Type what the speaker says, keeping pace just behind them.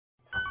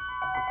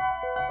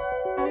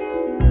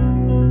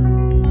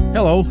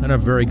Hello, and a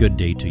very good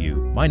day to you.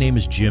 My name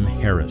is Jim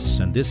Harris,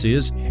 and this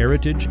is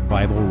Heritage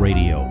Bible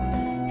Radio.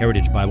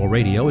 Heritage Bible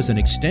Radio is an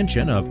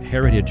extension of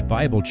Heritage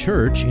Bible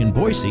Church in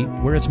Boise,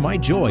 where it's my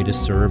joy to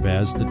serve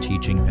as the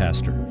teaching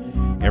pastor.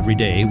 Every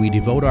day, we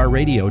devote our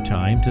radio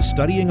time to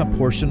studying a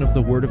portion of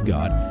the Word of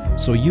God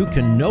so you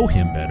can know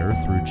Him better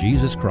through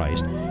Jesus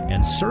Christ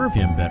and serve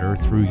Him better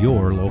through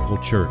your local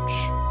church.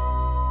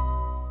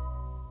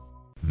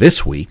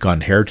 This week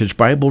on Heritage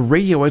Bible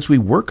Radio, as we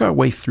work our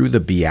way through the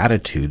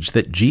Beatitudes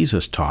that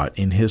Jesus taught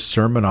in His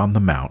Sermon on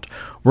the Mount,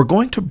 we're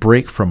going to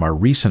break from our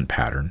recent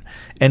pattern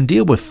and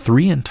deal with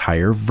 3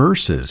 entire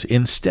verses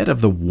instead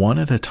of the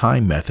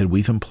one-at-a-time method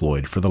we've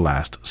employed for the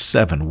last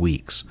 7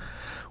 weeks.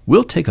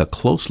 We'll take a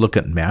close look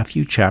at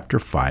Matthew chapter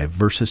 5,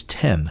 verses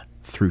 10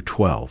 through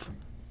 12.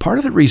 Part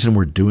of the reason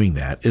we're doing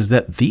that is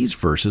that these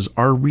verses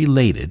are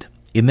related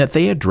in that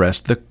they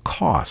address the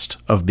cost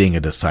of being a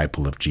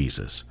disciple of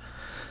Jesus.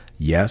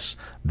 Yes,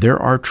 there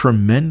are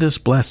tremendous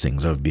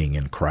blessings of being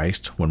in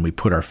Christ when we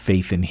put our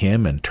faith in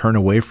Him and turn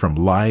away from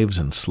lives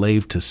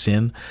enslaved to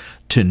sin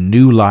to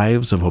new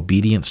lives of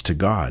obedience to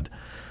God.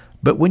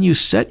 But when you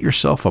set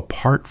yourself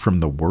apart from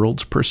the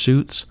world's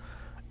pursuits,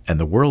 and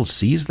the world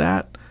sees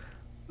that,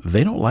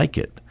 they don't like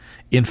it.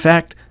 In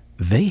fact,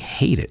 they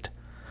hate it.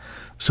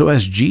 So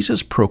as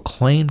Jesus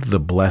proclaimed the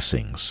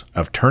blessings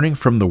of turning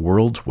from the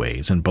world's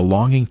ways and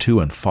belonging to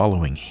and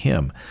following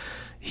Him,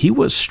 He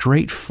was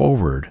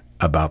straightforward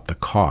about the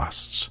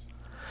costs.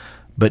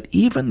 But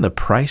even the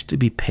price to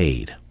be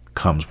paid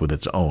comes with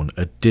its own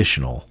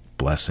additional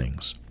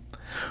blessings.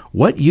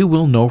 What you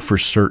will know for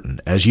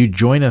certain as you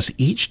join us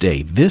each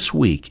day this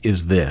week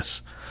is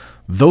this: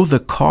 though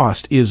the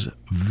cost is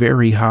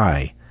very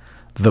high,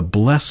 the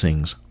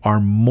blessings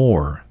are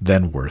more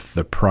than worth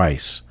the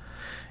price.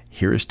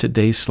 Here is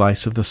today's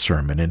slice of the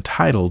sermon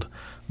entitled,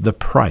 "The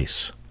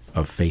Price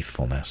of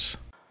Faithfulness."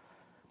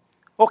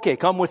 Okay,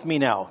 come with me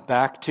now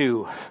back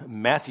to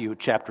Matthew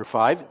chapter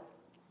 5.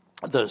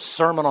 The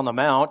Sermon on the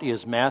Mount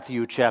is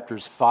Matthew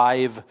chapters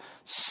 5,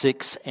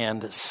 6,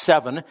 and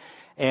 7.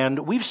 And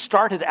we've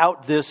started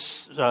out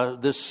this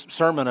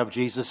sermon of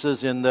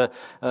Jesus's in the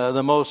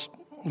most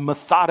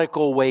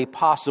methodical way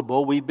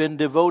possible. We've been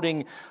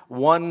devoting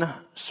one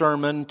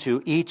sermon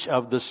to each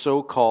of the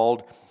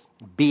so-called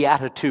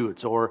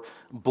Beatitudes, or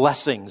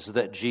blessings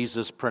that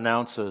Jesus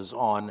pronounces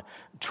on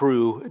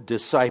true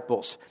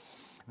disciples.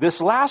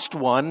 This last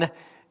one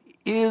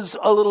is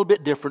a little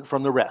bit different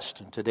from the rest,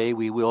 and today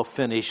we will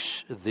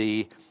finish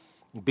the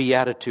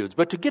Beatitudes.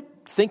 But to get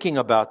thinking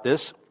about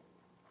this,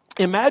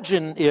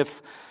 imagine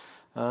if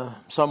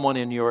someone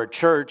in your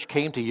church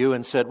came to you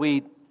and said,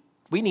 we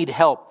need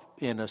help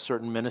in a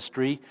certain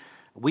ministry.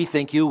 We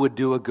think you would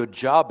do a good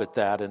job at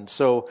that. And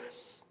so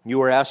you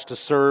were asked to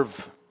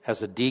serve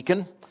as a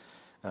deacon,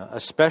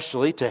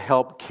 especially to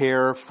help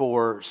care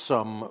for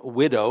some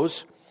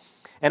widows.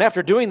 And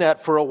after doing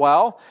that for a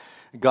while,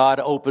 God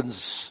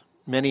opens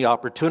many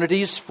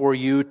opportunities for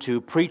you to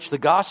preach the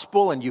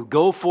gospel, and you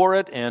go for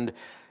it, and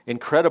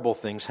incredible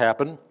things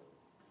happen.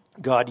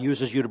 God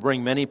uses you to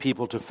bring many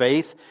people to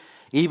faith,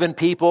 even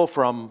people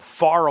from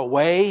far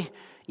away,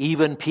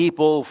 even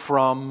people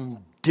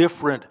from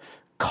different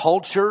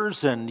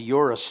cultures, and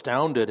you're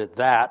astounded at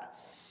that.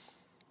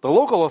 The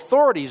local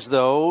authorities,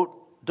 though,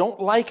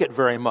 don't like it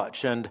very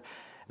much, and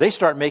they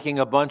start making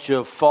a bunch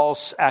of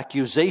false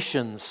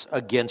accusations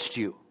against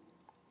you.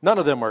 None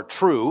of them are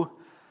true,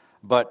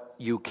 but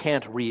you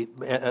can't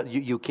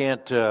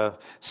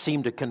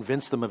seem to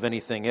convince them of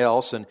anything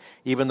else, and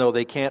even though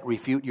they can't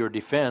refute your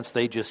defense,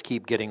 they just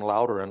keep getting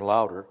louder and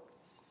louder.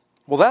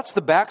 Well, that's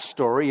the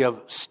backstory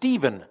of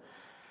Stephen,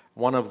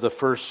 one of the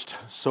first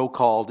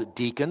so-called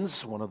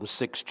deacons, one of the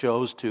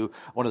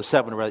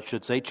seven, I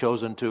should say,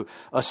 chosen to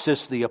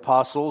assist the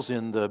apostles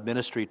in the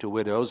ministry to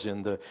widows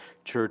in the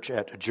church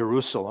at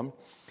Jerusalem.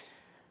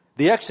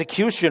 The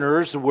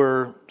executioners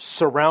were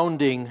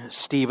surrounding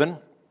Stephen.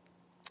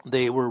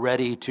 They were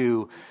ready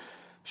to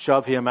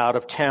shove him out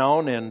of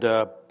town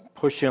and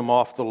push him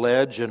off the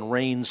ledge and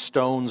rain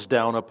stones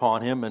down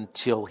upon him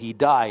until he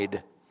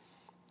died.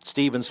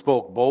 Stephen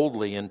spoke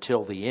boldly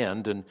until the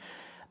end. And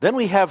then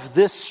we have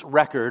this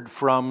record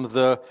from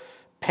the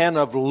pen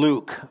of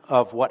Luke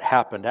of what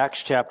happened.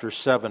 Acts chapter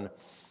 7,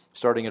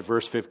 starting at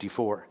verse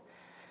 54.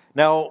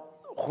 Now,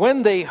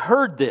 when they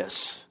heard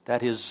this,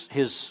 that is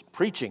his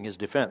preaching, his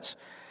defense,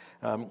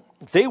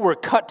 they were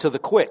cut to the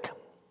quick.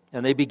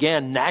 And they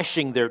began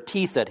gnashing their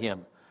teeth at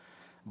him.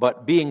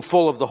 But being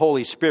full of the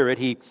Holy Spirit,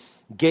 he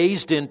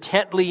gazed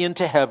intently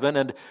into heaven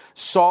and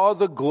saw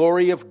the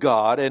glory of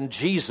God and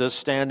Jesus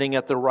standing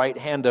at the right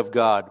hand of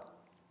God.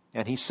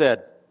 And he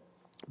said,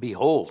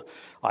 "Behold,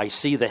 I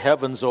see the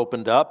heavens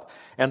opened up,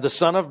 and the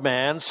Son of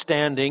Man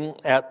standing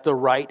at the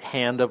right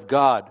hand of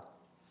God."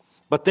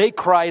 But they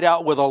cried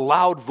out with a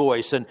loud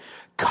voice and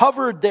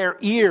covered their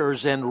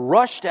ears and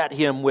rushed at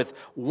him with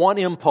one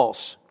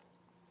impulse.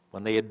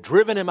 When they had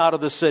driven him out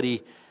of the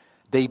city,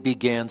 they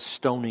began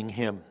stoning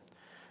him.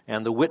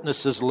 And the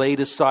witnesses laid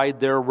aside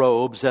their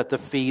robes at the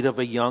feet of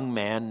a young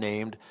man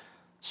named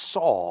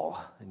Saul.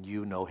 And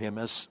you know him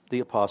as the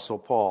Apostle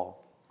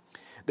Paul.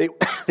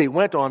 They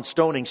went on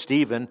stoning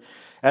Stephen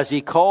as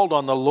he called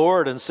on the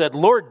Lord and said,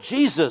 "Lord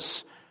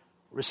Jesus,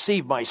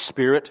 receive my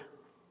spirit."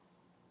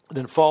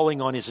 Then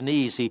falling on his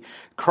knees, he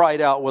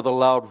cried out with a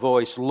loud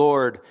voice,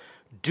 "Lord,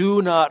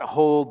 do not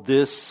hold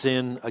this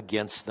sin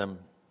against them."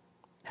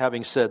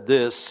 Having said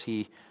this,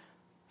 he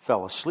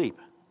fell asleep.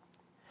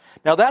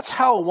 Now that's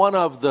how one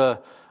of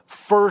the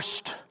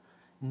first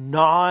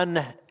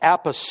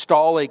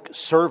non-apostolic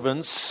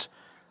servants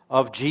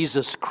of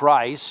Jesus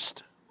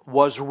Christ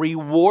was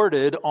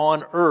rewarded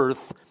on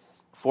earth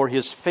for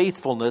his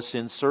faithfulness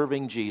in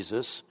serving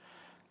Jesus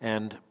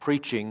and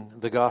preaching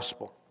the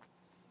gospel.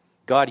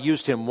 God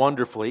used him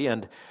wonderfully,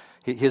 and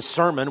his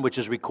sermon, which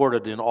is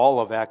recorded in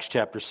all of Acts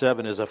chapter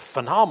 7, is a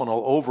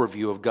phenomenal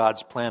overview of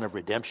God's plan of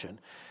redemption.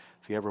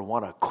 If you ever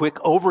want a quick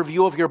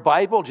overview of your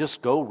Bible,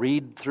 just go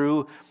read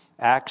through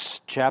Acts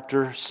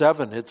chapter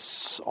 7.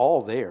 It's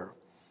all there.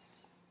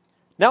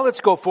 Now let's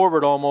go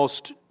forward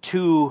almost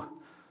 2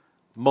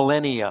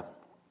 millennia.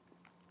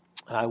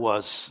 I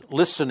was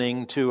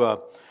listening to a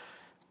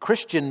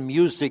Christian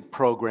music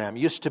program. It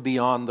used to be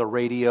on the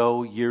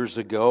radio years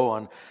ago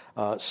on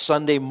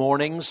Sunday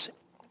mornings,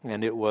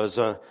 and it was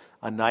a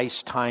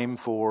nice time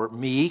for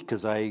me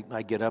because I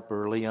get up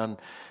early and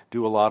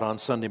do a lot on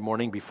Sunday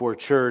morning before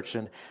church.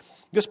 And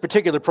this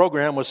particular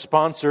program was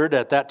sponsored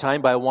at that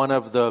time by one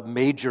of the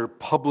major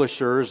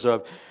publishers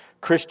of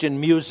Christian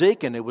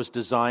music, and it was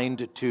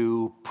designed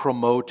to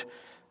promote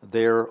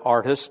their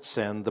artists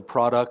and the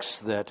products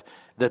that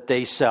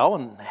they sell,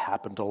 and I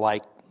happen to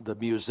like the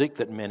music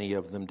that many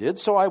of them did,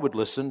 so I would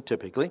listen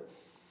typically.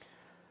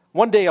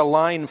 One day a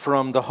line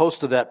from the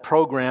host of that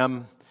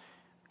program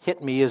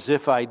hit me as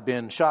if I'd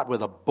been shot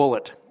with a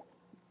bullet.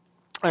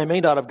 I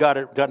may not have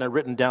gotten it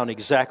written down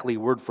exactly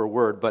word for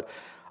word, but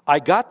I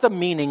got the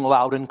meaning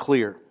loud and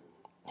clear.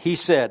 He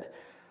said,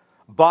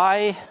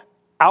 "Buy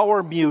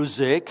our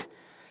music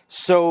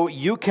so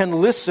you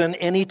can listen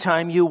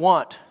anytime you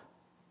want."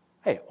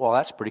 Hey, well,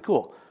 that's pretty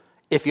cool.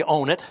 If you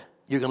own it,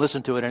 you can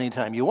listen to it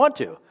anytime you want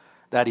to.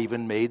 That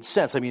even made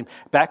sense. I mean,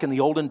 back in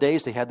the olden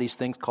days, they had these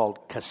things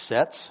called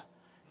cassettes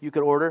you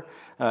could order.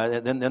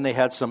 Then they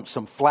had some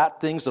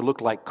flat things that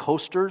looked like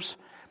coasters,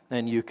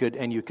 and you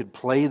could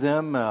play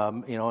them.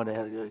 And it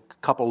had a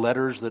couple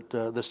letters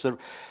that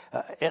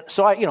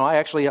so I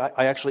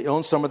actually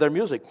own some of their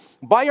music.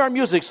 Buy our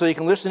music so you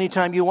can listen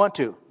anytime you want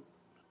to.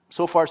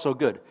 So far, so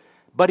good.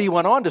 But he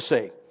went on to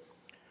say,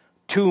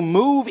 to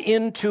move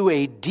into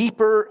a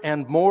deeper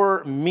and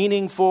more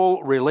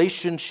meaningful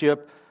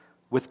relationship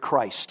with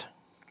Christ.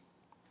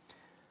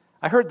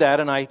 I heard that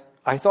and I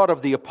thought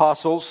of the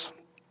apostles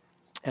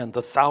and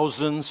the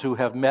thousands who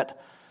have met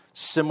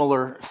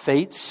similar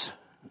fates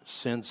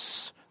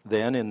since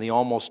then, in the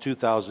almost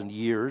 2,000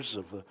 years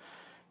of the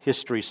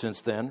history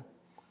since then.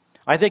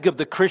 I think of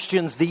the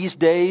Christians these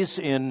days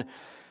in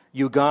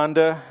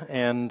Uganda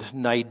and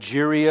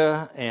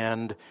Nigeria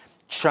and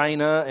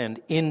China and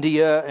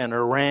India and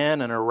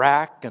Iran and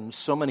Iraq and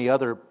so many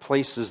other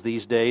places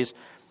these days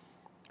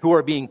who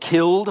are being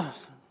killed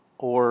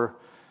or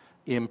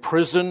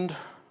imprisoned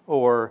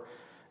or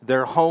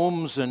their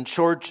homes and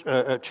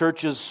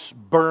churches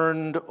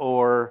burned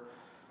or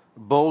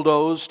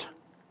bulldozed.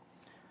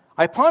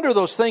 I ponder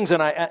those things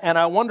and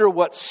I wonder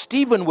what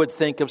Stephen would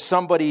think of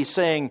somebody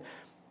saying,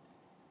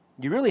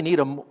 you really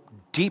need a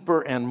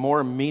deeper and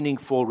more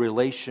meaningful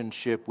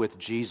relationship with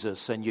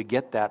Jesus, and you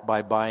get that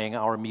by buying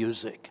our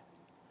music.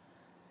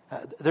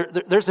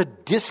 There's a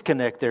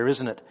disconnect there,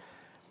 isn't it?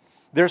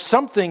 There's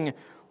something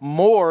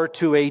more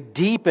to a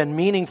deep and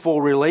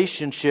meaningful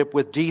relationship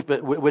with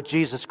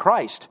Jesus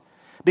Christ.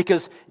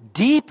 Because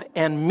deep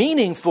and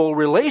meaningful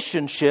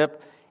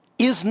relationship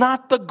is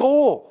not the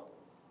goal.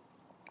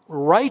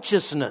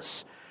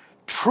 Righteousness,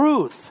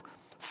 truth,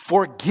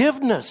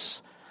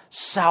 forgiveness,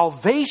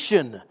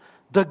 salvation,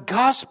 the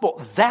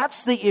gospel,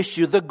 that's the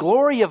issue. The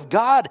glory of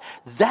God,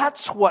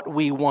 that's what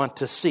we want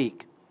to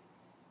seek.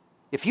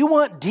 If you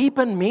want deep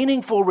and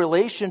meaningful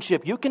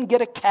relationship, you can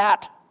get a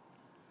cat.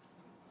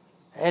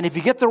 And if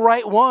you get the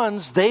right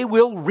ones, they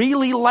will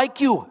really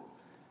like you.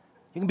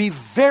 You can be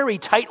very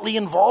tightly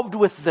involved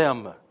with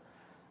them.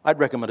 I'd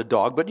recommend a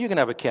dog, but you can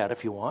have a cat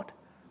if you want.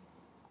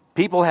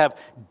 People have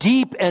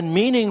deep and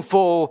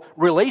meaningful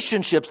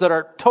relationships that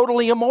are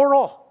totally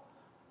immoral.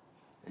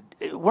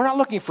 We're not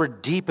looking for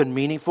deep and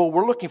meaningful.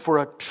 We're looking for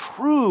a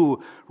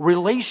true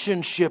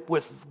relationship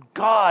with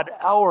God,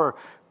 our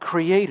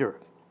Creator.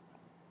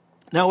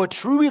 Now, a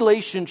true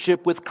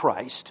relationship with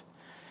Christ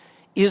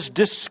is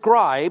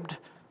described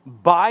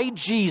by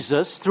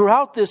Jesus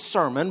throughout this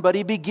sermon, but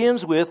he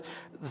begins with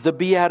the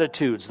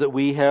Beatitudes that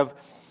we have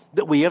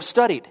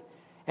studied.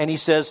 And he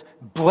says,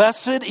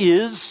 blessed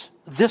is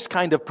this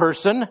kind of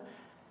person,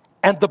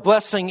 and the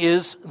blessing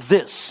is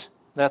this.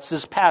 That's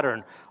his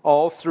pattern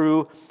all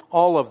through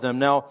all of them.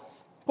 Now,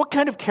 what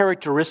kind of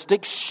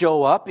characteristics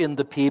show up in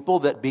the people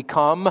that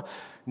become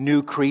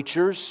new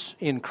creatures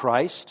in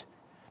Christ?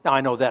 Now,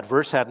 I know that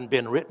verse hadn't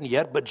been written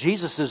yet, but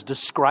Jesus is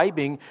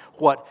describing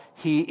what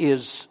he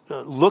is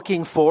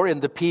looking for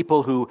in the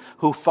people who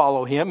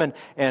follow him. And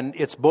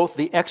it's both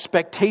the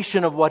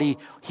expectation of what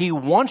he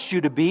wants you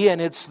to be, and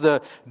it's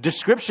the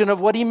description of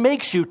what he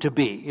makes you to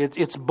be.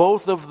 It's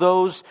both of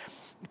those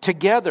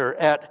together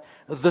at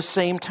the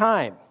same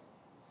time.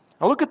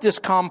 Now, look at this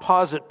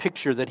composite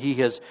picture that he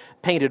has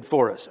painted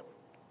for us.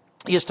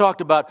 He has talked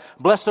about,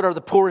 blessed are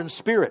the poor in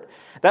spirit.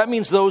 That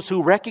means those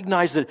who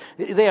recognize that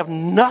they have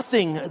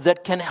nothing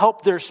that can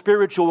help their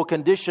spiritual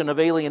condition of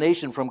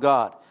alienation from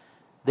God.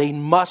 They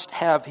must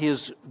have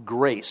his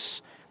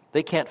grace.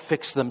 They can't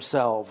fix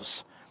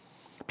themselves.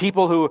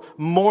 People who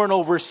mourn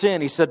over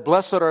sin, he said,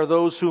 blessed are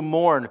those who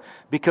mourn,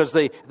 because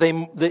they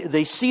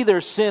see their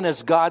sin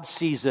as God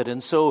sees it,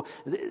 and so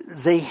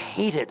they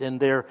hate it and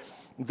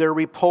they're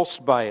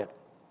repulsed by it.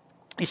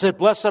 He said,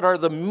 blessed are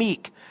the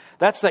meek.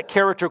 That's that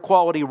character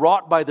quality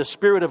wrought by the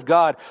Spirit of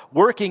God,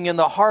 working in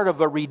the heart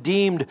of a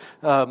redeemed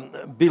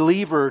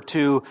believer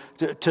to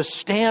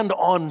stand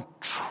on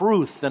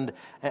truth and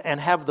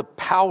have the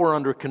power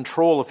under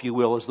control, if you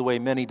will, is the way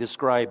many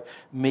describe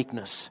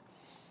meekness.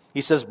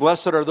 He says,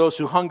 blessed are those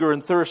who hunger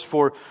and thirst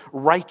for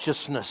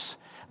righteousness.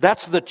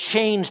 That's the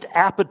changed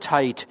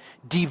appetite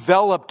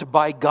developed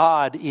by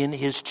God in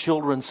his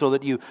children, so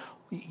that you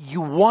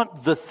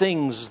want the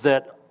things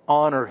that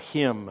honor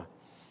him.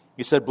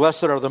 He said,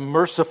 blessed are the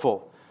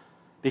merciful,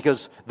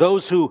 because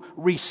those who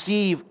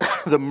receive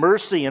the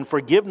mercy and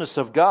forgiveness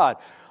of God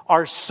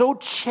are so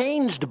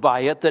changed by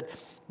it that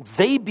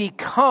they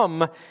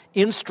become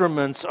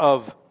instruments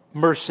of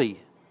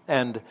mercy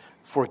and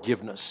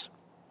forgiveness.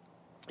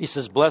 He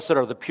says, blessed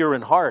are the pure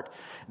in heart.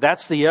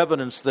 That's the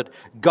evidence that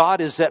God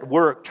is at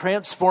work,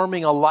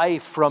 transforming a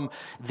life from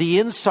the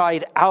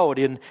inside out,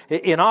 in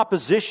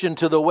opposition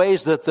to the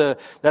ways that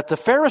the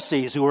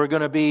Pharisees, who are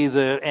going to be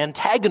the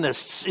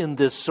antagonists in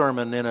this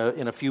sermon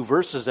in a few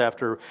verses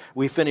after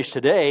we finish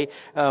today,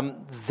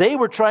 they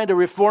were trying to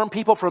reform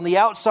people from the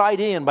outside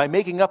in by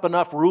making up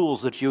enough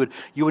rules that you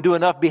would do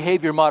enough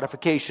behavior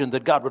modification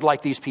that God would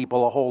like these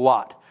people a whole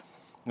lot.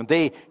 And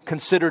they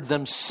considered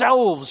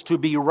themselves to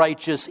be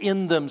righteous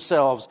in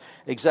themselves,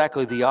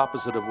 exactly the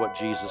opposite of what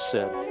Jesus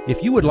said.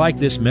 If you would like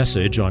this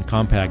message on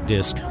compact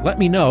disc, let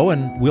me know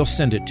and we'll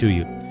send it to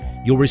you.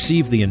 You'll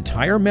receive the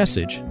entire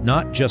message,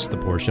 not just the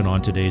portion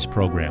on today's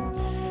program.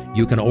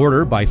 You can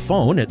order by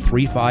phone at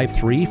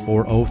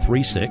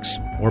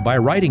 353-4036 or by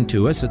writing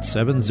to us at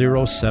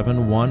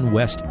 7071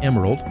 West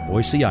Emerald,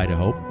 Boise,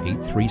 Idaho,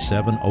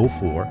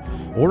 83704,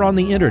 or on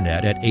the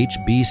internet at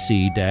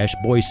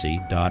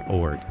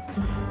hbc-boise.org.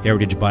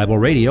 Heritage Bible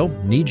Radio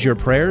needs your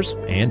prayers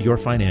and your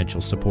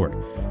financial support.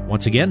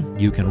 Once again,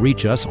 you can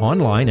reach us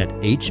online at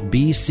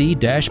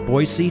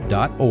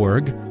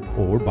hbc-boise.org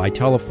or by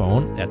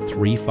telephone at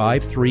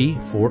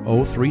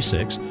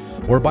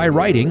 353-4036 or by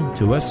writing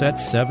to us at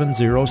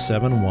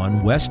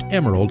 7071 West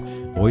Emerald,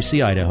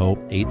 Boise, Idaho,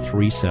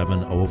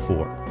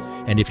 83704.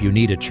 And if you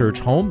need a church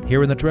home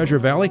here in the Treasure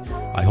Valley,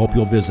 I hope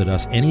you'll visit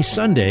us any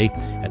Sunday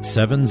at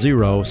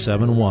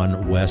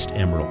 7071 West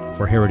Emerald.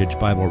 For Heritage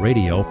Bible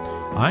Radio,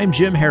 I'm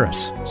Jim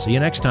Harris. See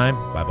you next time.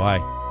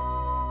 Bye-bye.